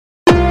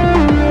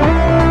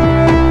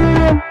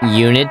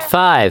Unit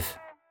 5,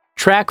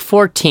 Track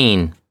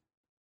 14.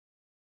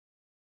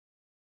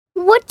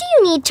 What do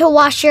you need to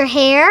wash your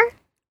hair?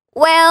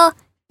 Well,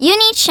 you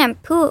need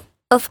shampoo,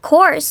 of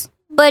course,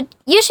 but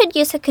you should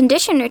use a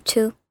conditioner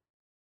too.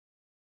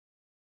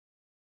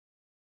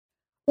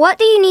 What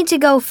do you need to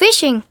go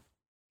fishing?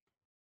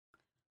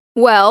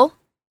 Well,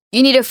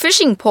 you need a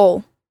fishing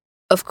pole,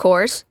 of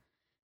course,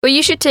 but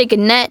you should take a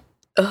net,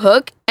 a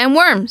hook, and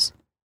worms.